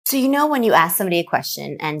So you know when you ask somebody a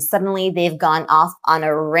question and suddenly they've gone off on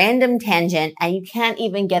a random tangent and you can't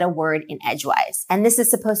even get a word in edgewise. And this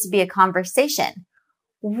is supposed to be a conversation.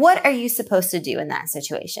 What are you supposed to do in that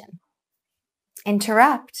situation?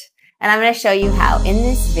 Interrupt. And I'm going to show you how in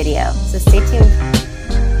this video. So stay tuned.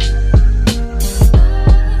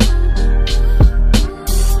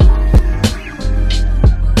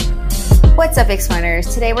 What's up,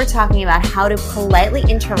 Explorers? Today we're talking about how to politely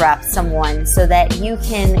interrupt someone so that you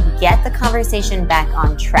can get the conversation back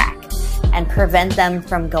on track and prevent them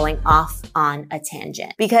from going off on a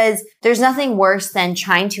tangent. Because there's nothing worse than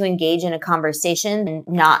trying to engage in a conversation and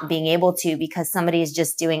not being able to because somebody is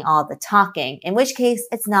just doing all the talking, in which case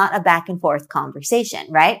it's not a back and forth conversation,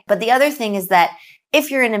 right? But the other thing is that if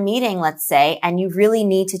you're in a meeting, let's say, and you really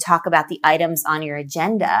need to talk about the items on your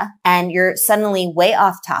agenda and you're suddenly way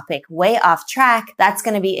off topic, way off track, that's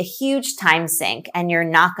going to be a huge time sink and you're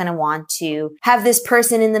not going to want to have this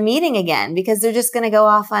person in the meeting again because they're just going to go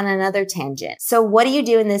off on another tangent. So what do you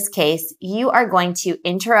do in this case? You are going to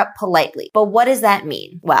interrupt politely. But what does that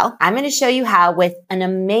mean? Well, I'm going to show you how with an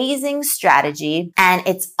amazing strategy, and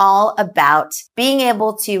it's all about being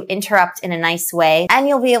able to interrupt in a nice way, and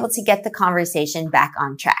you'll be able to get the conversation back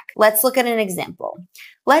on track. Let's look at an example.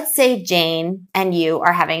 Let's say Jane and you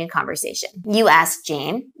are having a conversation. You ask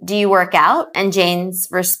Jane, do you work out? And Jane's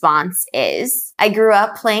response is, I grew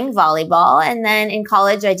up playing volleyball and then in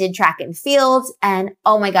college I did track and field, and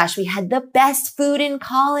oh my gosh, we had the best food in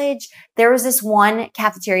college. There was this one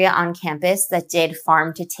cafeteria on campus that did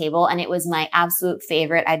farm to table and it was my absolute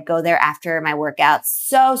favorite. I'd go there after my workouts.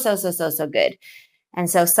 So good. And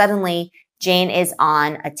so suddenly Jane is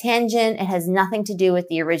on a tangent. It has nothing to do with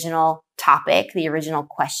the original topic, the original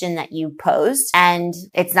question that you posed, and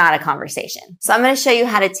it's not a conversation. So I'm going to show you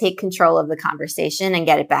how to take control of the conversation and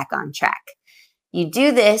get it back on track. You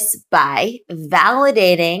do this by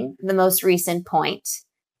validating the most recent point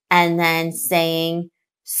and then saying,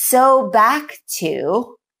 so back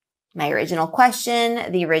to my original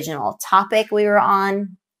question, the original topic we were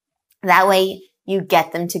on. That way, you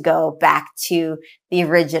get them to go back to the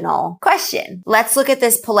original question. Let's look at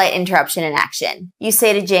this polite interruption in action. You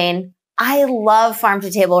say to Jane, I love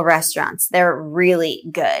farm-to-table restaurants. They're really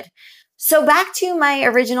good. So back to my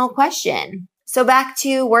original question. So back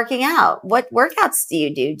to working out. What workouts do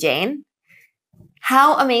you do, Jane?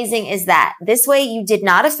 How amazing is that? This way you did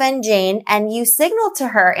not offend Jane and you signaled to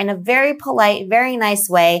her in a very polite, very nice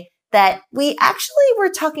way that we actually were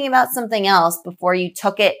talking about something else before you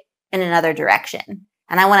took it in another direction.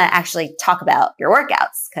 And I want to actually talk about your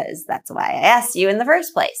workouts because that's why I asked you in the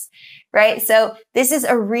first place, right? So this is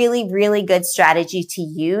a really, really good strategy to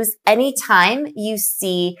use anytime you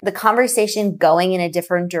see the conversation going in a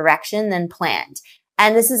different direction than planned.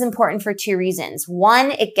 And this is important for two reasons. One,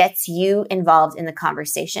 it gets you involved in the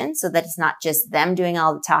conversation so that it's not just them doing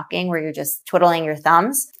all the talking where you're just twiddling your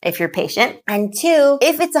thumbs if you're patient. And two,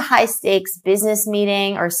 if it's a high stakes business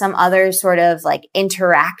meeting or some other sort of like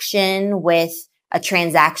interaction with a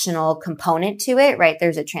transactional component to it, right?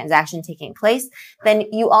 There's a transaction taking place. Then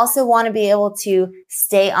you also want to be able to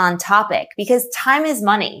stay on topic because time is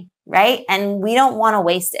money, right? And we don't want to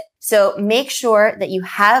waste it. So make sure that you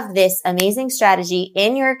have this amazing strategy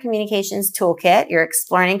in your communications toolkit, your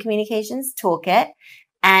Exploring Communications toolkit.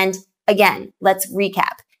 And again, let's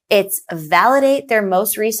recap. It's validate their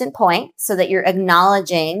most recent point so that you're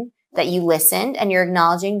acknowledging that you listened and you're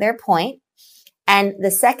acknowledging their point. And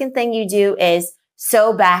the second thing you do is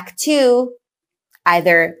so back to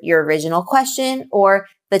either your original question or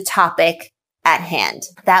the topic at hand.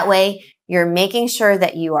 That way, you're making sure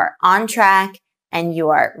that you are on track and you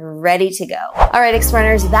are ready to go. All right,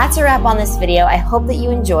 Explorers, that's a wrap on this video. I hope that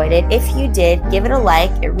you enjoyed it. If you did, give it a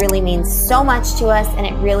like. It really means so much to us and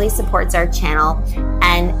it really supports our channel.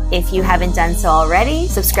 And if you haven't done so already,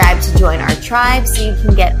 subscribe to join our tribe so you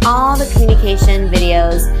can get all the communication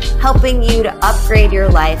videos helping you to upgrade your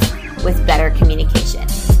life with better communication.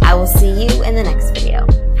 I will see you in the next video.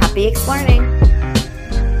 Happy exploring!